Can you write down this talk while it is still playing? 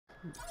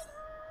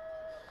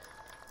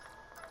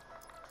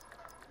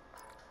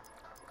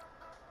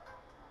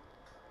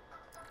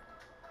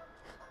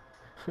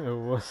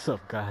What's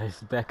up,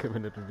 guys? Back up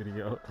into the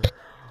video.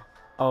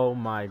 Oh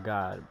my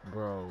god,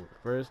 bro.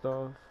 First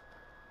off,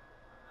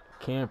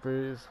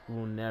 campers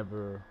will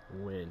never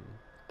win.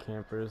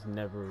 Campers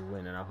never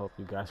win, and I hope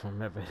you guys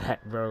remember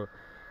that, bro.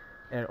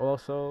 And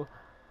also,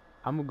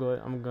 I'm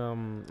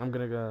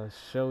gonna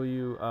show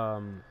you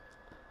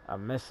a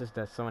message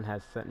that someone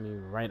has sent me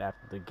right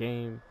after the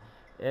game,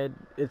 and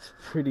it's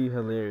pretty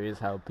hilarious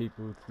how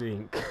people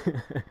think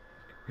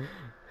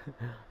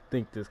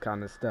think this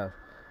kind of stuff.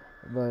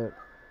 But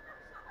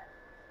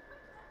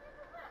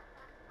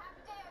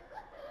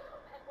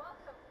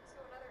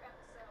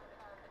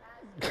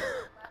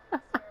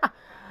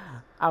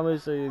I'm gonna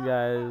show you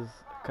guys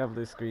a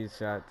couple of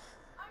screenshots.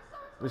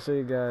 I'll show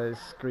you guys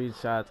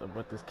screenshots of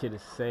what this kid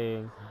is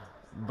saying,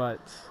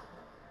 but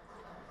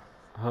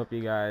I hope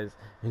you guys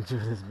enjoy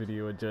this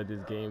video, enjoy this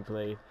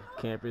gameplay.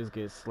 Campers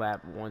get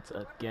slapped once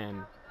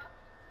again.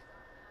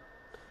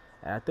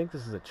 And I think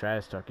this is a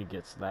trash truck he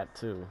gets slapped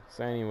too.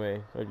 So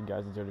anyway, hope you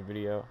guys enjoy the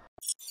video.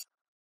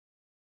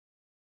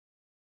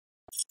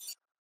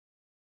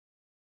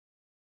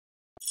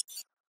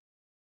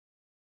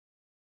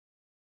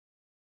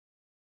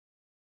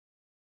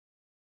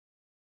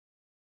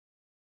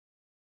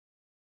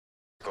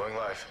 Going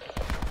live.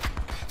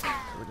 So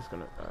we're just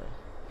gonna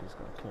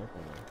camp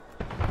in there.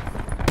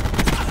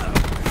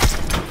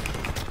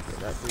 Okay,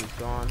 that dude's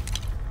gone.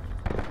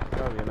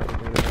 Probably another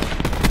dude in there.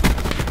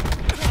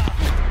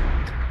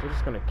 We're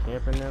just gonna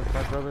camp in there with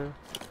my brother.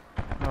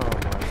 Oh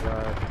my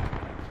god.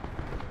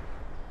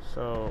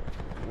 So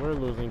we're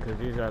losing because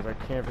these guys are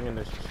camping in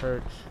this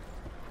church.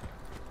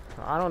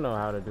 I don't know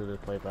how to do this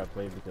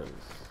play-by-play because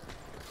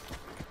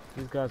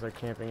these guys are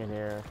camping in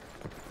here.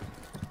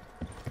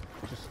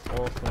 Just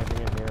all camping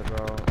in here,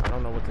 bro. I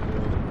don't know what to do.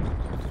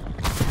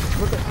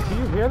 Look at, do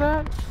you hear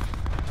that?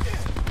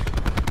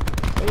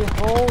 A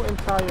whole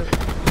entire...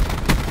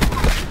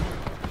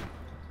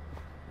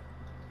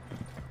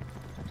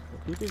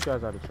 Keep these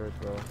guys out of church,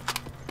 bro.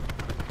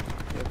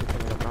 They're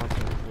coming up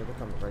mountains. Yeah, they're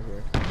coming right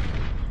here.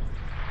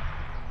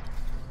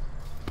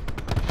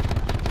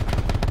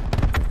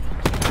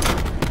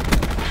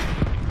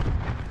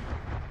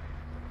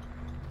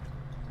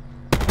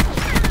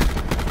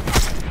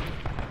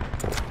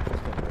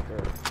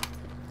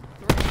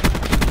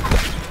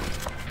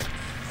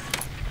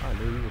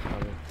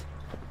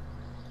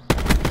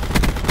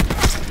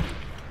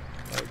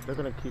 They're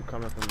gonna keep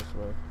coming from this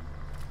way.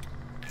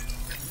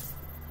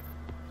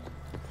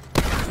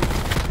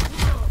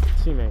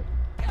 Teammate.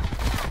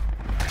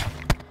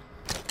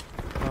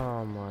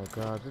 Oh my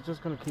god, they're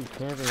just gonna keep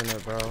camping in there,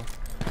 bro.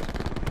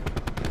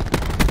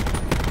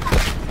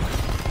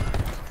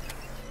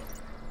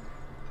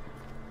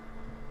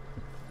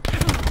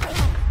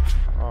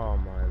 Oh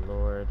my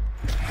lord.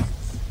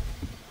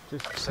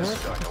 Just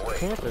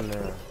camp in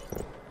there.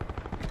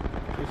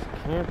 Just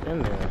camp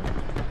in there.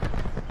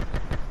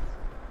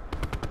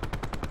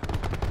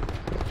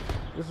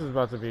 This is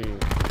about to be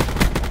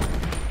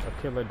a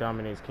killer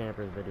dominates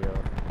campers video.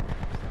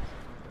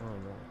 Oh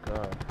my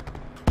god.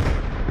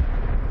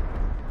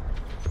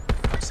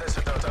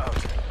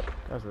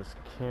 Guys was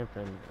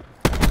camping.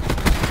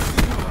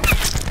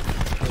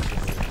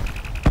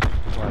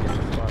 Wow, there's a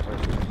spot right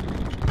here.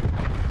 I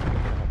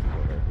have to go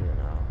right here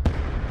now.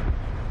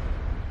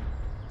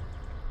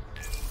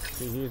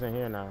 See, he's in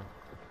here now.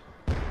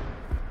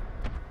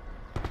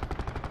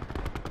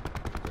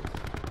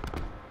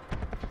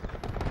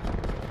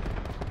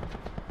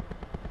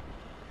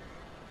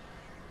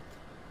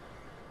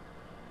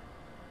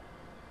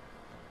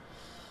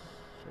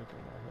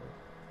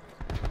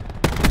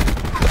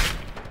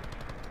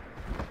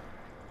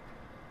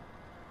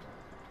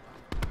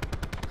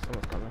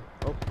 Someone's coming.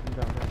 Oh, he's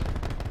down there.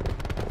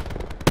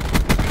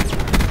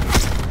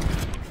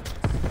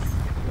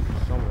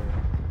 Somewhere.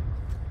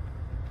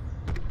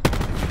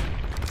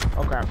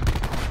 Okay.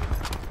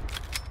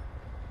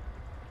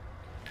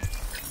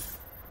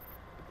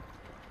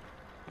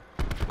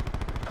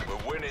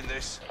 We're winning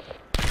this.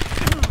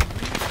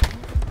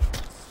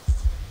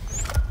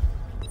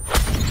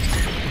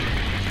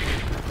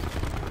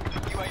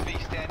 UAV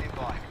standing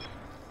by.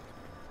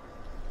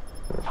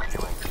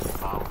 UAV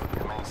involved.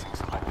 Commencing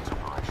selected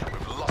operation.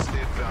 We've lost the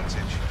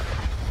advantage.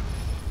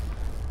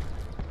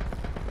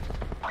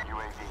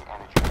 UAV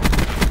energy.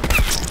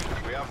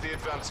 We have the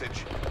advantage.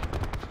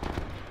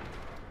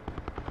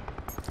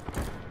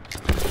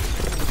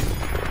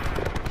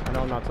 I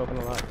know I'm not talking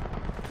a lot.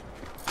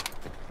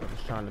 I'm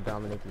just trying to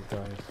dominate these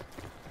guys.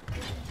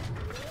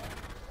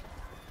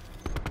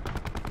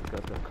 These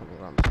guys gonna come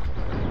around this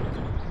corner.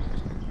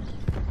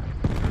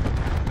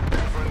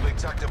 Friendly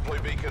tactical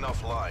beacon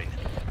offline.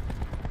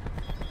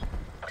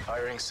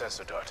 Firing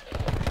sensor dart.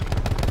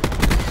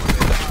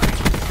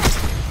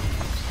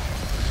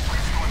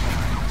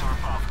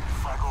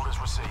 Flag orders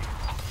received.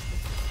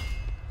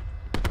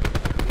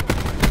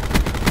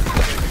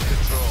 Taking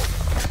control.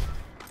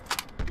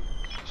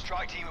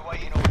 Strike team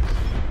awaiting orders.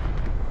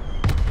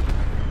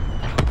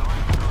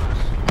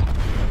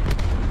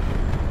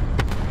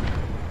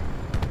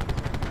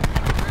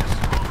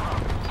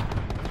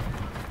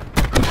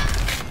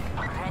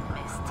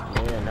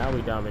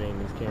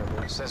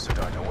 Sensor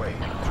dart away.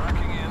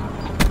 Tracking in.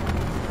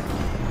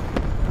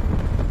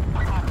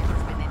 Target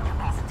has been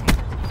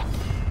incapacitated.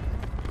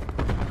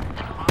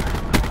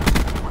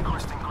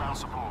 Requesting ground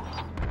support.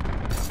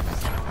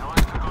 Going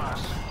to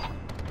glass.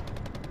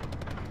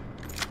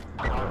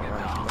 Target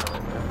down.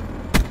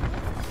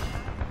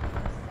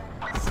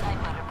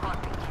 Sniper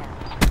reporting kill.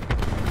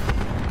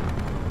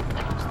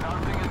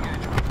 Starting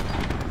engagement.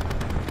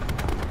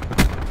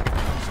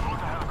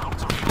 Smoke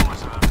helicopter fuel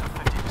reserves at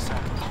 50%.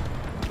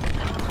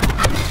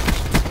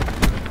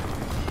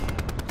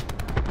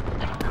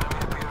 Enemy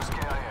appears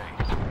KIA.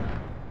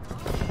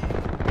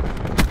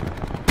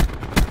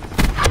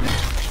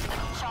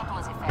 Shot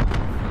was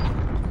effective.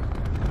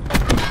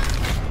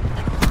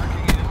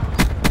 Tracking in.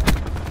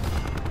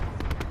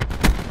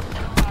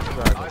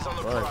 Guys Eyes on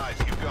the are prize.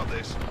 You've got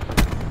this.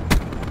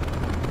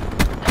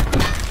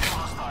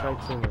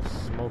 Strike team is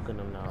smoking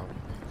them now.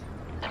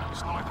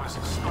 Snipers,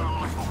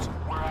 stun rifles.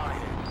 We're out of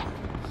here.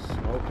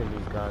 Smoking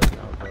these guys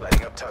now, bro.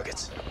 Lighting up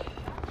targets.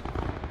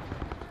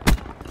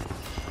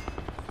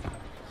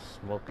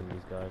 Smoking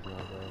these guys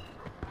now, bro.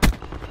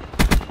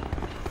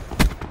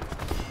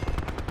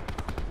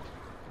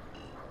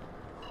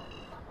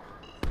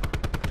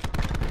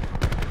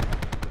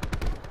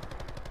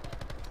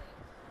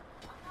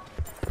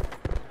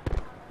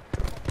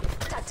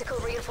 Tactical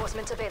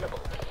reinforcement available.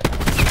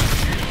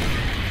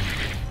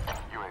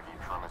 UAV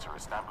perimeter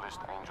established.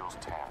 Angels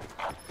 10.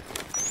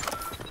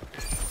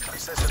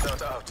 Sensor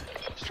dart out.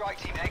 Strike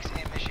team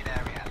exiting mission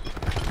area.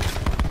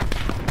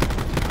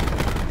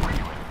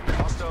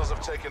 Hostiles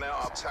have taken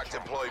out our TAC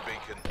deploy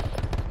beacon.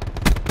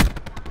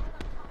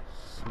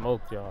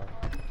 Smoked y'all.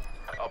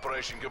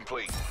 Operation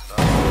complete.